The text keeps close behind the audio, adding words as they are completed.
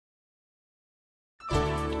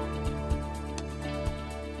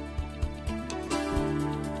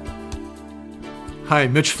Hi,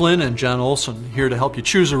 Mitch Flynn and Jon Olson here to help you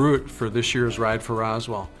choose a route for this year's Ride for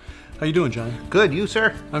Roswell. How you doing, Jon? Good, you,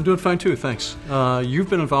 sir? I'm doing fine too, thanks. You've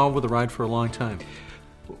been involved with the ride for a long time.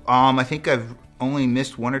 I think I've only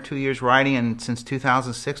missed 1 or 2 years riding, and since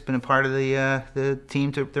 2006 been a part of the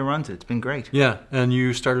team that runs it. It's been great. Yeah, and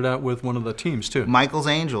you started out with one of the teams too. Michael's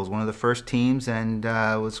Angels, one of the first teams, and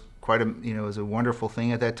was quite it was a wonderful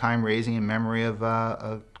thing at that time, raising in memory of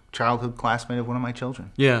a childhood classmate of one of my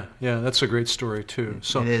children. Yeah, that's a great story too.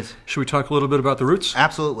 So it is. Should we talk a little bit about the routes?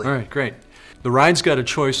 Absolutely. All right, great. The ride's got a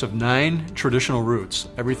choice of 9 traditional routes,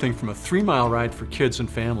 everything from a 3-mile ride for kids and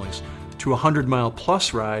families to a 100-mile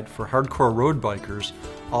plus ride for hardcore road bikers,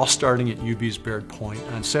 all starting at UB's Baird Point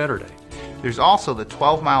on Saturday. There's also the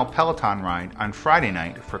 12-mile Peloton ride on Friday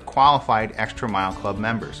night for qualified Extra Mile Club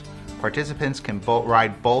members. Participants can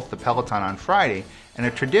ride both the Peloton on Friday and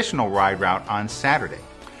a traditional ride route on Saturday.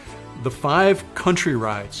 The 5 country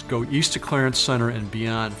rides go east to Clarence Center and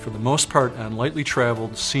beyond, for the most part on lightly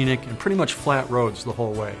traveled, scenic, and pretty much flat roads the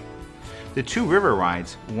whole way. The 2 river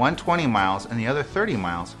rides, one 20 miles and the other 30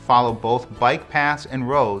 miles, follow both bike paths and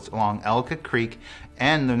roads along Ellicott Creek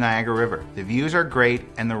and the Niagara River. The views are great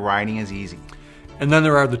and the riding is easy. And then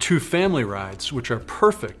there are the 2 family rides, which are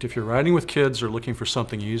perfect if you're riding with kids or looking for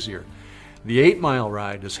something easier. The 8-mile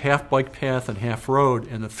ride is half bike path and half road,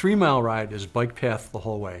 and the 3-mile ride is bike path the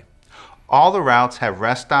whole way. All the routes have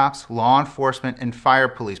rest stops, law enforcement and fire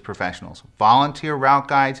police professionals, volunteer route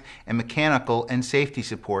guides, and mechanical and safety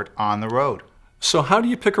support on the road. So how do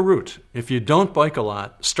you pick a route? If you don't bike a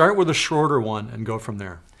lot, start with a shorter one and go from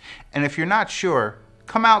there. And if you're not sure,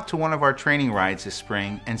 come out to one of our training rides this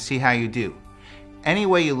spring and see how you do. Any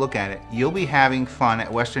way you look at it, you'll be having fun at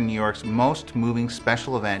Western New York's most moving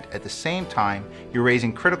special event. At the same time, you're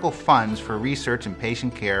raising critical funds for research and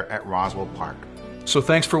patient care at Roswell Park. So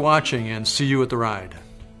thanks for watching, and see you at the ride.